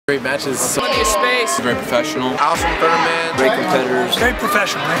Great matches. Plenty of space. Very professional. Awesome tournament. Great competitors. Very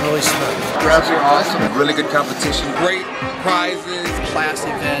professional. Really smooth. Grabs are awesome. Really good competition. Great prizes. Class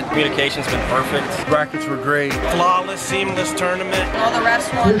event. Communication's been perfect. Brackets were great. Flawless, seamless tournament. All the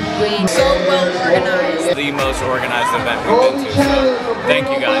restaurants being so well organized. The most organized event we've been to, so thank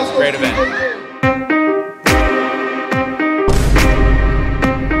you guys. Great event.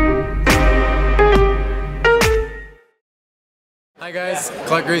 Hi guys,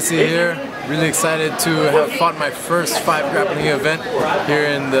 Clark Gracie here. Really excited to have fought my first FIVE grappling event here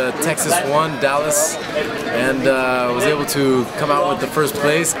in the Texas 1, Dallas, and was able to come out with the first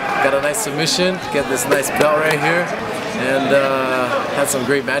place. Got a nice submission, get this nice belt right here, and had some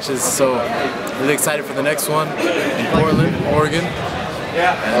great matches. So really excited for the next one in Portland, Oregon.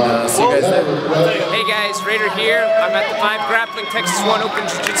 And see you guys there. Hey guys, Raider here. I'm at the FIVE Grappling Texas 1 Open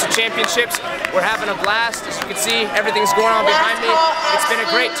Jiu-Jitsu Championships. We're having a blast. As you can see, everything's going on behind me. It's been a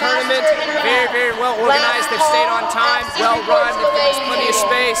great tournament. Very, very well organized. They've stayed on time, well run. They've given us plenty of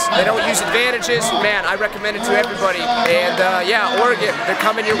space. They don't use advantages. Man, I recommend it to everybody. And yeah, Oregon, they're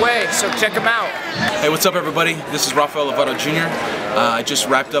coming your way, so check them out. Hey, what's up everybody? This is Rafael Lovato Jr. I just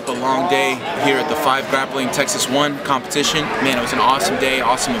wrapped up a long day here at the FIVE Grappling Texas 1 competition. Man, it was an awesome day,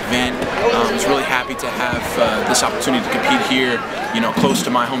 awesome event. I was really happy to have this opportunity to compete here, you know, close to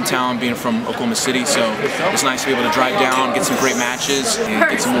my hometown, being from Oklahoma City. So it's nice to be able to drive down, get some great matches, and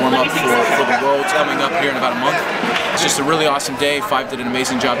get some warm up for the Worlds coming up here in about a month. It's just a really awesome day. FIVE did an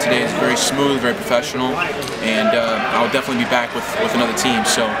amazing job today. It's very smooth, very professional, and I'll definitely be back with another team.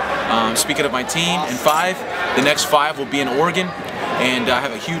 So speaking of my team in FIVE, the next FIVE will be in Oregon. And I have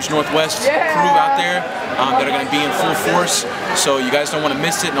a huge Northwest crew out there that are going to be in full force. So you guys don't want to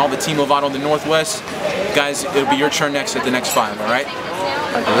miss it. And all the Team Lovato in the Northwest, guys, it'll be your turn next at the next FIVE, all right?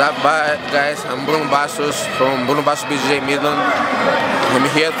 What's up, guys? I'm Bruno Bastos from Bruno Bastos BJJ Midland. I'm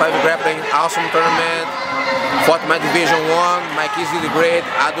here at FIVE Grappling. Awesome tournament. Fought my Division 1. My kids did great.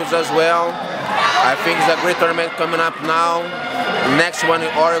 Adults as well. I think it's a great tournament coming up now. Next one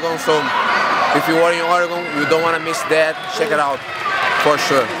in Oregon. So if you are in Oregon, you don't want to miss that. Check it out. For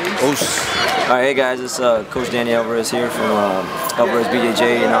sure. Alright, hey guys, it's Coach Danny Alvarez here from Alvarez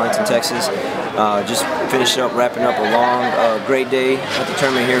BJJ in Arlington, Texas. Just finished up, wrapping up a long, great day at the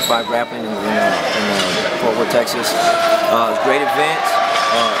tournament here, FIVE Grappling in Fort Worth, Texas. It was a great event.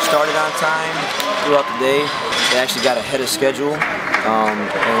 Started on time throughout the day. They actually got ahead of schedule, and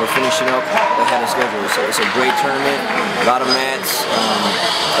we're finishing up ahead of schedule. So it's a great tournament, a lot of mats,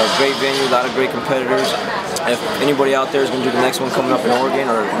 a great venue, a lot of great competitors. If anybody out there is going to do the next one coming up in Oregon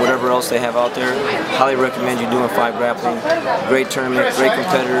or whatever else they have out there, highly recommend you doing FIVE Grappling. Great tournament, great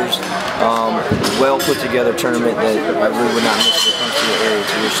competitors, well put together tournament that I really would not miss if it comes to your area,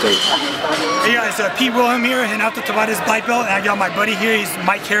 to your state. Hey guys, Pete Wilhelm here, Renato Tavares black belt, and I got my buddy here, he's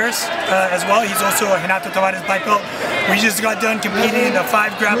Mike Harris as well. He's also a Renato Tavares black belt. We just got done competing in the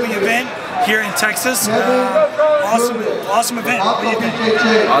FIVE Grappling event here in Texas. Awesome event. What do you think?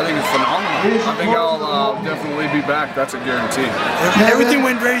 I think it's phenomenal. I think I'll definitely be back. That's a guarantee. Everything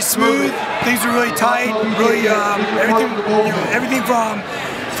went very smooth. Things were really tight. Really, everything from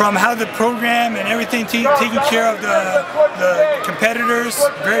how the program and everything taking care of the competitors,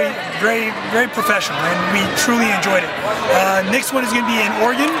 very professional, and we truly enjoyed it. Next one is going to be in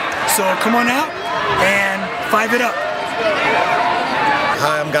Oregon, so come on out and FIVE it up.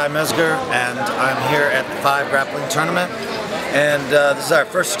 Hi, I'm Guy Mesger, and I'm here at the FIVE Grappling Tournament. And this is our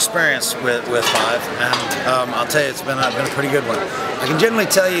first experience with FIVE, and I'll tell you, it's been a pretty good one. I can generally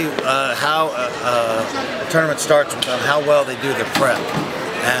tell you how a tournament starts with how well they do their prep.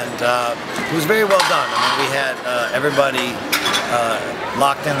 And it was very well done. I mean, we had everybody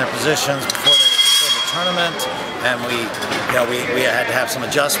locked in their positions before the tournament, and we had to have some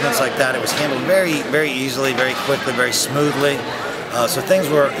adjustments like that. It was handled very easily, very quickly, very smoothly. So things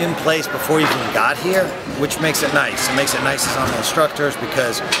were in place before you even got here, which makes it nice. It makes it nice on the instructors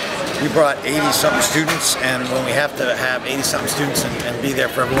because we brought 80-something students, and when we have to have 80-something students and be there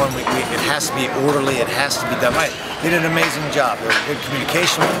for everyone, it has to be orderly, it has to be done right. They did an amazing job. There was good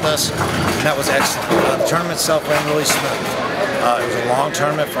communication with us, and that was excellent. The tournament itself went really smooth. It was a long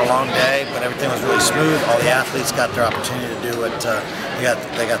tournament for a long day, but everything was really smooth. All the athletes got their opportunity to do what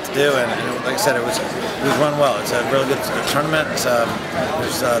they got to do, and like I said, it was run well. It's a really good tournament. The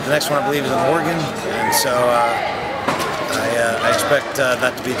next one I believe is in Oregon, and so I expect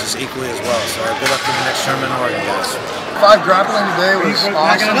that to be just equally as well. So good luck in the next tournament in Oregon, guys. FIVE Grappling today was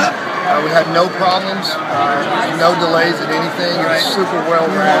awesome. We had no problems, no delays at anything. It was super well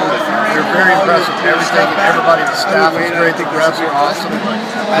ran. We were very impressed with everything, and everybody, the staff was great, the refs were awesome.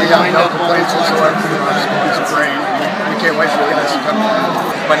 We got no complaints whatsoever. It was great. We can't wait for you guys to come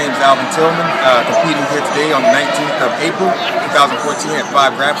back. My name is Alvin Tillman, competing here today on the 19th of April, 2014 at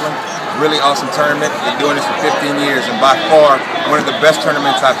FIVE Grappling. Really awesome tournament. Been doing this for 15 years, and by far one of the best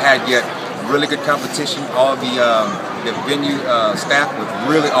tournaments I've had yet. Really good competition. All the venue staff was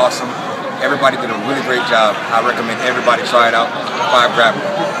really awesome. Everybody did a really great job. I recommend everybody try it out. FIVE Grappling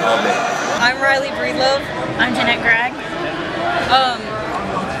all day. I'm Riley Breedlove. I'm Jeanette Gregg.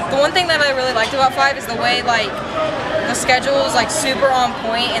 The one thing that I really liked about FIVE is the way the schedule is super on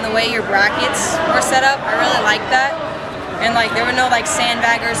point, and the way your brackets were set up. I really liked that. And there were no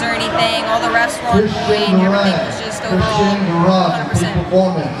sandbaggers or anything. All the refs were on point. Everything was just overall 100%.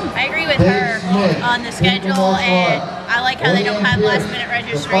 I agree with her on the schedule, and I like how they don't have last minute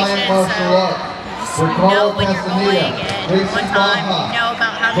registration, so you know when you're going, and one time you know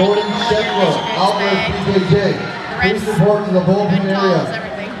about how many people in your division is, but the refs, good calls,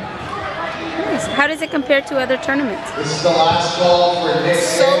 everything. How does it compare to other tournaments? It's so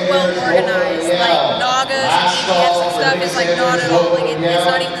well organized, Nagas and EDFs and stuff, it's not at all, it's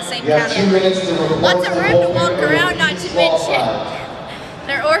not even the same category. Lots of room to walk around, not to mention.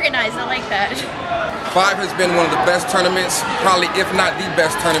 They're organized, I like that. FIVE has been one of the best tournaments, probably if not the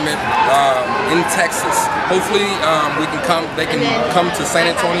best tournament in Texas. Hopefully they can come to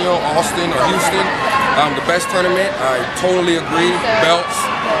San Antonio, Austin, or Houston. The best tournament, I totally agree. Belts,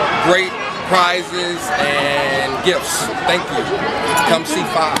 great prizes and gifts. Thank you. Come see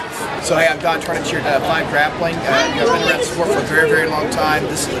FIVE. So hey, I'm Don Turnage here at FIVE Grappling. I've been around the sport for a very, very long time.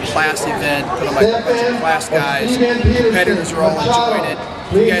 This is a class event, put on by a bunch of class guys. Competitors are all enjoying it.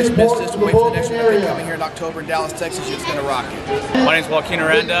 If you guys missed this, wait for the next one coming here in October in Dallas, Texas. You're just going to rock it. My name is Joaquin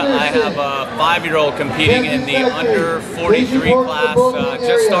Aranda. I have a 5-year-old competing in the under 43 class.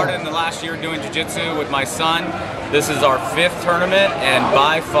 Just started in the last year doing jiu-jitsu with my son. This is our 5th tournament, and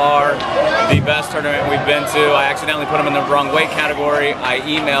by far the best tournament we've been to. I accidentally put him in the wrong weight category. I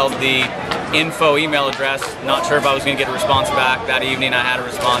emailed the info email address, not sure if I was going to get a response back. That evening I had a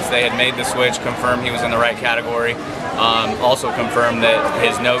response. They had made the switch, confirmed he was in the right category. Also confirmed that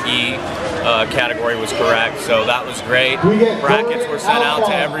his no-gi category was correct, so that was great. Brackets were sent out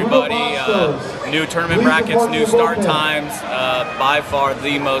to everybody. New tournament brackets, new start times. By far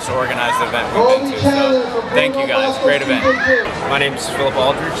the most organized event we've been to, so thank you guys. Great event. My name is Philip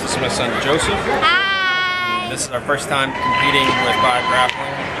Aldridge. This is my son Joseph. Hi! This is our first time competing with FIVE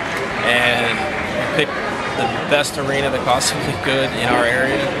Grappling, and we picked the best arena that possibly could in our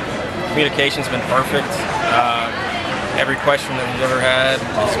area. Communication's been perfect. Every question that we've ever had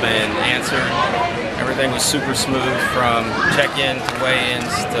has been answered. Everything was super smooth, from check-in to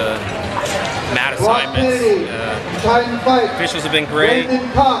weigh-ins to mat assignments. Officials have been great.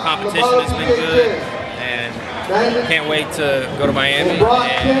 Competition has been good, and can't wait to go to Miami, and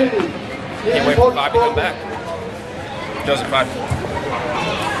can't wait for FIVE to come back. Joseph, FIVE.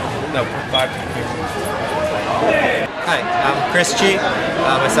 No, FIVE. Hi, I'm Chris G.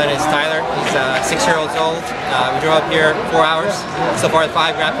 My son is Tyler. He's 6 years old. We drove up here 4 hours. So far, the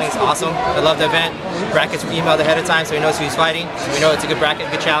FIVE Grappling is awesome. I love the event. Brackets were emailed ahead of time, so he knows who he's fighting. So we know it's a good bracket,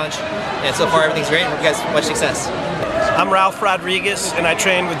 a good challenge. And so far, everything's great, and we guys much success. I'm Ralph Rodriguez, and I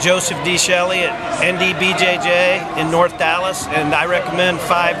train with Joseph D. Shelley at NDBJJ in North Dallas, and I recommend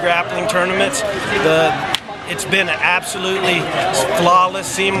FIVE Grappling tournaments. It's been an absolutely flawless,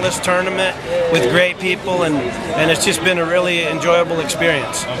 seamless tournament with great people, and it's just been a really enjoyable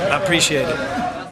experience. I appreciate it.